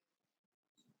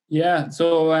 Yeah,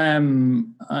 so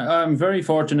I'm very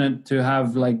fortunate to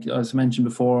have, like as mentioned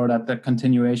before, that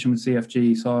continuation with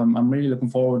CFG. So I'm really looking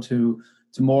forward to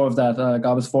more of that.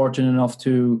 I was fortunate enough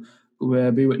to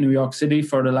be with New York City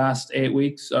for the last 8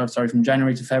 weeks, from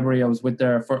January to February. I was with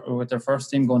their first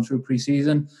team going through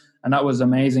pre-season, and that was an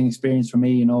amazing experience for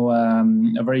me.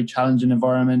 A very challenging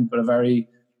environment, but a very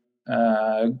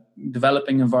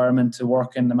developing environment to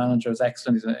work in. The manager is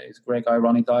excellent. He's a great guy,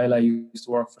 Ronnie Dyla. He used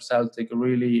to work for Celtic, a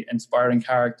really inspiring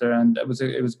character, and it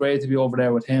was great to be over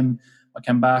there with him. I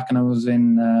came back and I was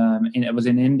in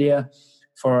India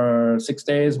for 6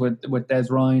 days with Des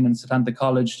Ryan and Setanta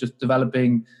College, just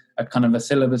developing a kind of a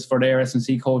syllabus for their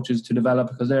S&C coaches to develop,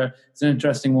 because it's an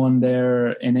interesting one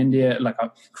there in India. Like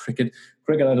cricket,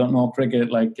 I don't know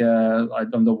cricket. Like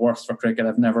I'm the worst for cricket.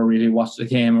 I've never really watched a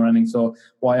game or anything. So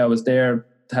why I was there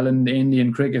telling the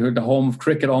Indian cricket, the home of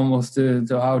cricket almost, to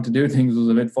how to do things was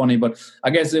a bit funny. But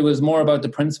I guess it was more about the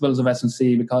principles of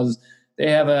S&C, because they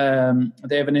have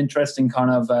an interesting kind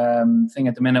of thing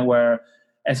at the minute where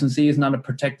S&C is not a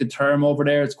protected term over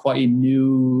there. It's quite a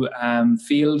new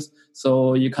field.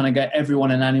 So you kind of get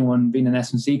everyone and anyone being an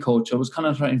S&C coach. I was kind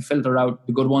of trying to filter out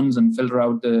the good ones and filter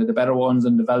out the better ones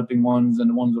and developing ones, and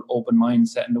the ones with open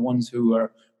mindset, and the ones who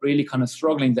are really kind of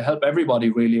struggling, to help everybody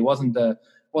really. It wasn't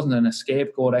an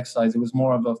scapegoat exercise. It was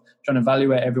more of trying to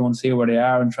evaluate everyone, see where they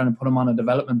are, and trying to put them on a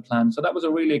development plan. So that was a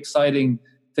really exciting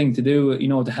thing to do,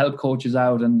 to help coaches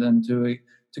out and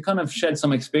to kind of shed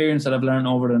some experience that I've learned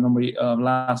over the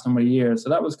last number of years. So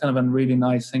that was kind of a really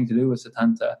nice thing to do with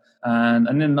Setanta.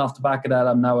 And then off the back of that,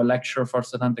 I'm now a lecturer for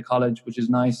Setanta College, which is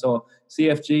nice. So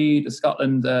CFG, the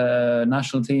Scotland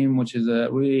national team, which is a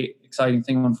really exciting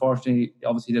thing. Unfortunately,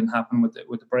 obviously didn't happen with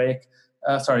the break.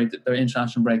 The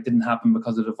international break didn't happen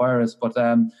because of the virus. But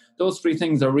those three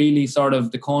things are really sort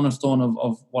of the cornerstone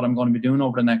of what I'm going to be doing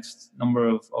over the next number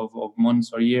of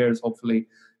months or years, hopefully.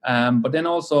 But then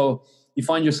also, you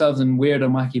find yourselves in weird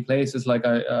and wacky places. Like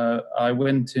I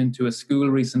went into a school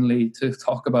recently to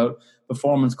talk about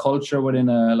performance culture within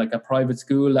a private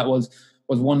school that was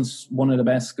once one of the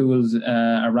best schools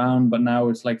around, but now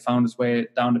it's like found its way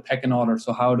down the pecking order.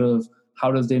 So how does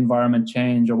the environment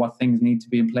change, or what things need to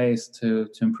be in place to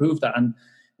improve that? And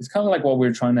it's kind of like what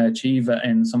we're trying to achieve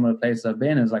in some of the places I've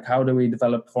been, is like, how do we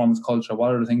develop performance culture?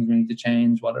 What are the things we need to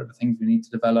change? What are the things we need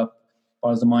to develop?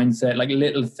 What is the mindset? Like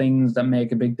little things that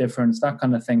make a big difference, that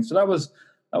kind of thing. So that was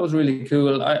really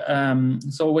cool.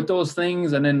 So with those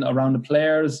things, and then around the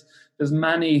players, there's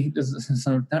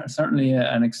certainly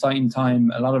an exciting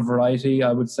time, a lot of variety,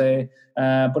 I would say.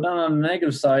 But then on the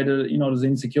negative side, there's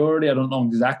insecurity. I don't know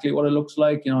exactly what it looks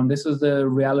like, and this is the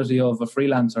reality of a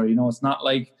freelancer. It's not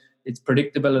like it's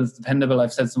predictable and it's dependable.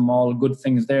 I've said some all good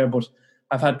things there, but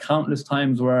I've had countless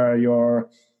times where you're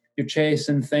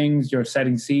chasing things, you're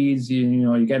setting seeds,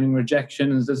 you're getting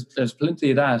rejections. There's plenty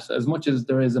of that. As much as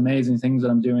there is amazing things that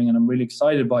I'm doing and I'm really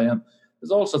excited by them, there's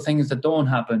also things that don't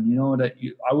happen, that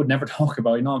I would never talk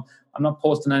about. I'm not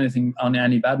posting anything on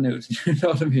any bad news. You know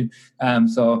what I mean?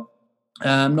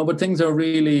 No, but things are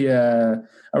really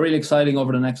exciting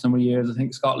over the next number of years. I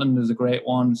think Scotland is a great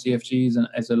one. CFG's and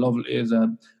is a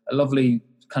lovely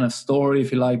kind of story,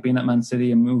 if you like, being at Man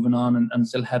City and moving on and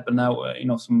still helping out,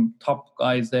 some top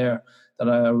guys there that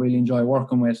I really enjoy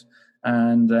working with.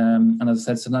 And as I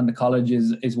said, St Andrews College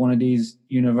is one of these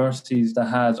universities that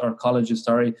has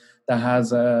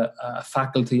a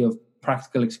faculty of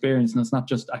practical experience, and it's not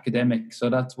just academic. So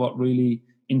that's what really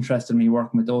interested me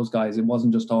working with those guys. It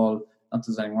wasn't just all, not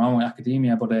to say anything wrong with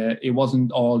academia, but it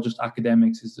wasn't all just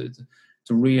academics. It's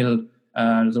a real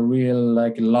there's a real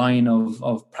line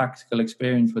of practical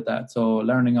experience with that. So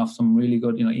learning off some really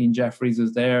good, Ian Jeffries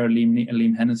is there,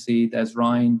 Liam Hennessy, Des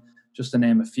Ryan, just to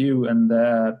name a few, and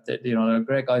they're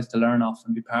great guys to learn off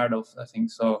and be part of, I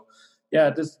think. So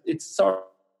yeah, it's sort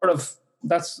of,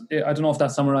 that's, I don't know if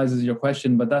that summarizes your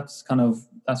question, but that's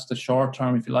the short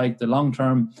term, if you like. The long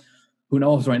term, who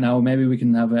knows right now, maybe we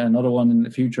can have another one in the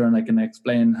future and I can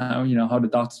explain how the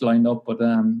dots lined up,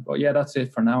 but yeah, that's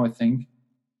it for now, I think.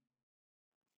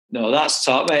 No, that's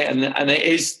top, mate, and it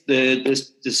is the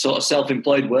sort of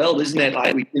self-employed world, isn't it?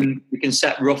 Like we can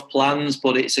set rough plans,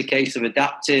 but it's a case of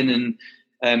adapting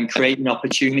and creating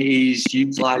opportunities,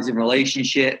 utilising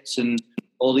relationships, and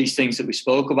all these things that we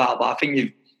spoke about. But I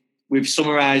think we've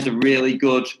summarised a really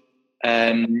good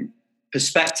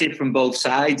perspective from both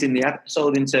sides in the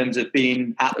episode in terms of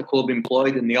being at the club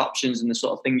employed and the options and the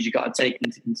sort of things you've got to take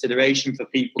into consideration for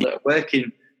people that are working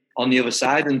on the other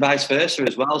side and vice versa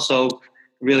as well. So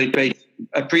really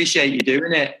appreciate you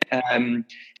doing it.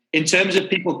 In terms of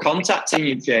people contacting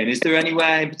you, Shane, is there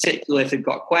anywhere in particular, if they've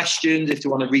got questions, if they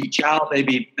want to reach out,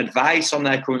 maybe advice on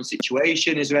their current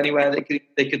situation, is there anywhere they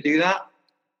could do that?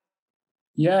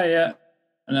 Yeah.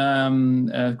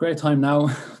 Great time now.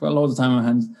 Got loads of time on my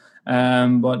hands.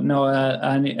 But no,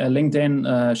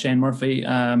 LinkedIn, Shane Murphy,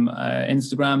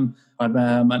 Instagram. I'm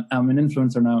an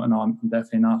influencer now. No, I'm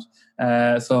definitely not.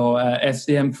 So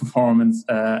SDM Performance,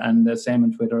 and the same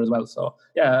on Twitter as well. So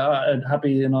yeah, I'm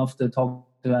happy enough to talk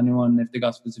to anyone if they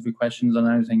got specific questions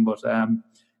on anything. But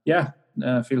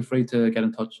feel free to get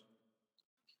in touch.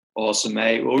 Awesome,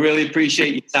 mate. We'll really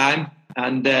appreciate your time,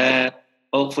 and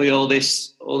hopefully all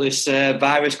this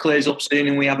virus clears up soon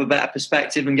and we have a better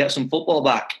perspective and get some football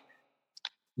back.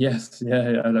 Yes,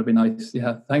 yeah, that'd be nice.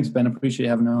 Yeah, thanks, Ben. Appreciate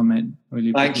having me on, mate.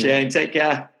 Really. Thanks, Shane. Take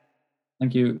care.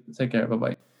 Thank you. Take care.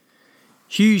 Bye-bye.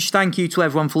 Huge thank you to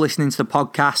everyone for listening to the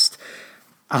podcast.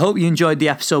 I hope you enjoyed the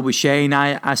episode with Shane.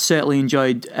 I certainly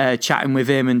enjoyed chatting with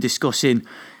him and discussing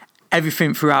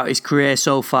everything throughout his career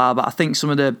so far, but I think some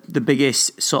of the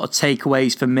biggest sort of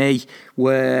takeaways for me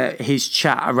were his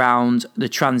chat around the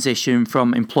transition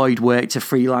from employed work to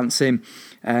freelancing.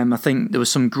 I think there was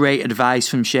some great advice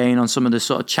from Shane on some of the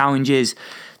sort of challenges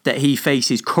that he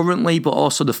faces currently, but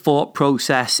also the thought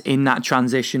process in that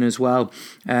transition as well.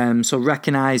 So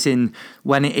recognising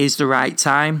when it is the right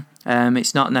time.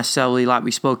 It's not necessarily, like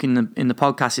we spoke in the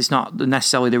podcast, it's not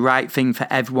necessarily the right thing for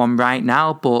everyone right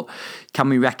now, but can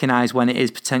we recognise when it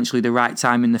is potentially the right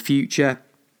time in the future?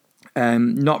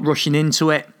 Not rushing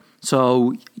into it.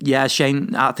 So yeah,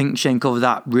 I think Shane covered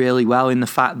that really well in the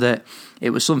fact that it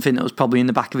was something that was probably in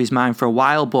the back of his mind for a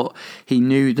while, but he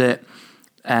knew that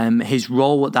his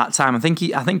role at that time, I think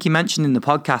he mentioned in the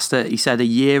podcast that he said a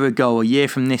year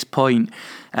from this point,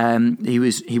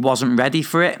 he wasn't ready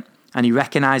for it, and he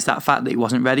recognised that fact that he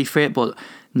wasn't ready for it, but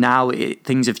now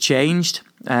things have changed.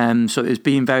 So it was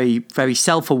being very, very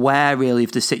self-aware really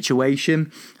of the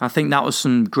situation. I think that was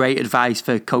some great advice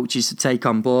for coaches to take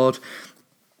on board.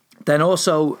 Then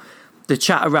also the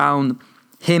chat around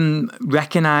him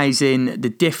recognising the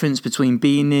difference between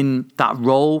being in that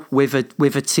role with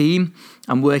a team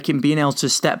and being able to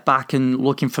step back and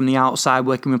looking from the outside,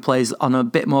 working with players on a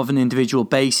bit more of an individual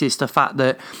basis. The fact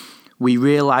that we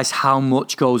realise how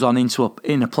much goes on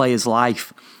in a player's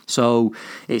life. So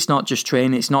it's not just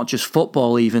training, it's not just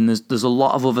football even. There's a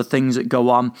lot of other things that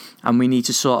go on, and we need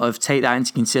to sort of take that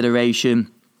into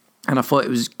consideration And I thought it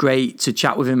was great to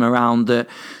chat with him around the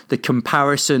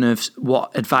comparison of what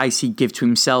advice he'd give to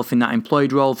himself in that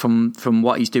employed role from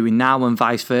what he's doing now and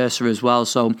vice versa as well.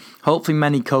 So hopefully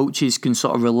many coaches can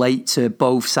sort of relate to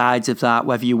both sides of that,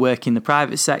 whether you work in the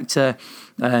private sector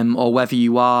or whether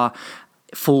you are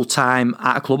full-time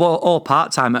at a club or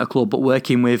part-time at a club, but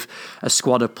working with a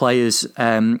squad of players.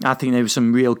 I think there were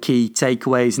some real key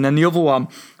takeaways. And then the other one,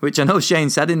 which I know Shane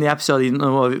said in the episode, he didn't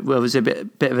know if it was a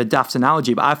bit of a daft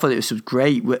analogy, but I thought it was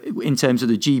great in terms of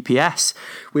the GPS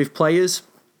with players.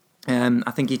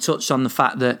 I think he touched on the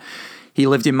fact that he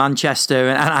lived in Manchester,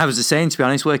 and I was the same, to be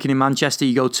honest. Working in Manchester,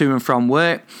 you go to and from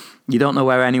work, you don't know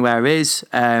where anywhere is.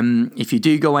 If you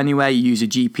do go anywhere, you use a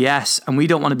GPS, and we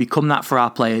don't want to become that for our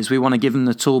players. We want to give them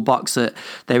the toolbox that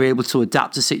they're able to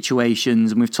adapt to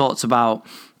situations. And we've talked about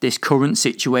this current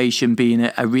situation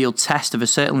being a real test of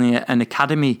certainly an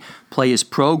academy players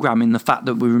program, in the fact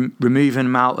that we're removing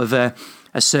them out of a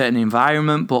certain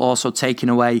environment, but also taking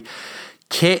away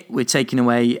kit, we're taking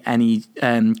away any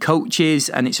coaches,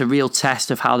 and it's a real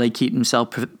test of how they keep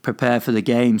themselves prepared for the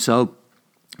game. So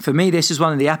for me, this is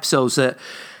one of the episodes that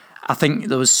I think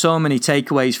there was so many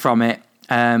takeaways from it.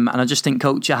 And I just think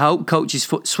I hope coaches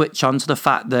switch on to the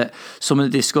fact that some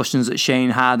of the discussions that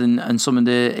Shane had and some of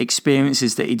the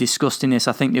experiences that he discussed in this,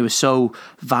 I think they were so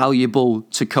valuable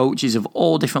to coaches of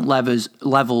all different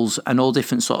levels and all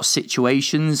different sort of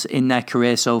situations in their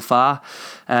career so far.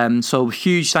 So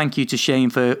huge thank you to Shane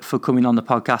for coming on the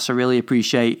podcast. I really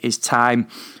appreciate his time,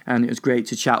 and it was great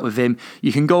to chat with him.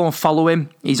 You can go and follow him.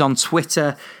 He's on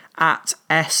Twitter at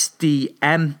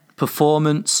SDM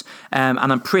Performance, and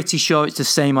I'm pretty sure it's the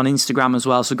same on Instagram as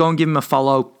well. So go and give him a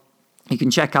follow. You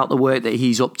can check out the work that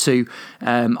he's up to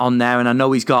on there, and I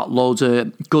know he's got loads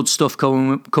of good stuff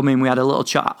coming. We had a little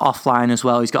chat offline as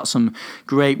well. He's got some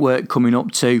great work coming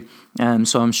up too,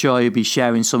 so I'm sure he'll be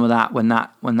sharing some of that when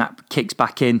that kicks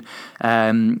back in.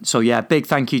 So yeah, big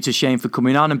thank you to Shane for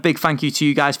coming on, and big thank you to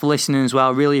you guys for listening as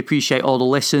well. Really appreciate all the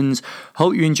listens.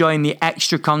 Hope you're enjoying the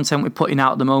extra content we're putting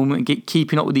out at the moment.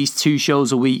 Keeping up with these 2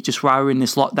 shows a week just while we're in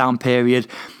this lockdown period,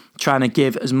 trying to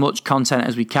give as much content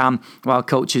as we can while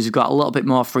coaches have got a little bit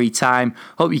more free time.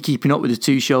 Hope you're keeping up with the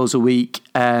 2 shows a week.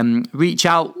 Reach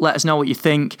out, let us know what you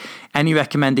think. Any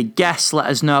recommended guests, let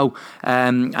us know.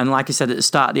 And like I said at the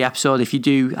start of the episode, if you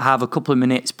do have a couple of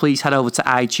minutes, please head over to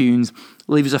iTunes,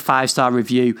 leave us a 5-star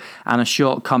review and a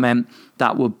short comment.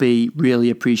 That would be really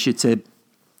appreciated.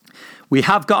 We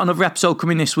have got another episode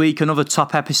coming this week, another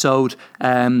top episode.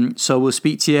 So we'll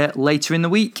speak to you later in the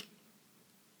week.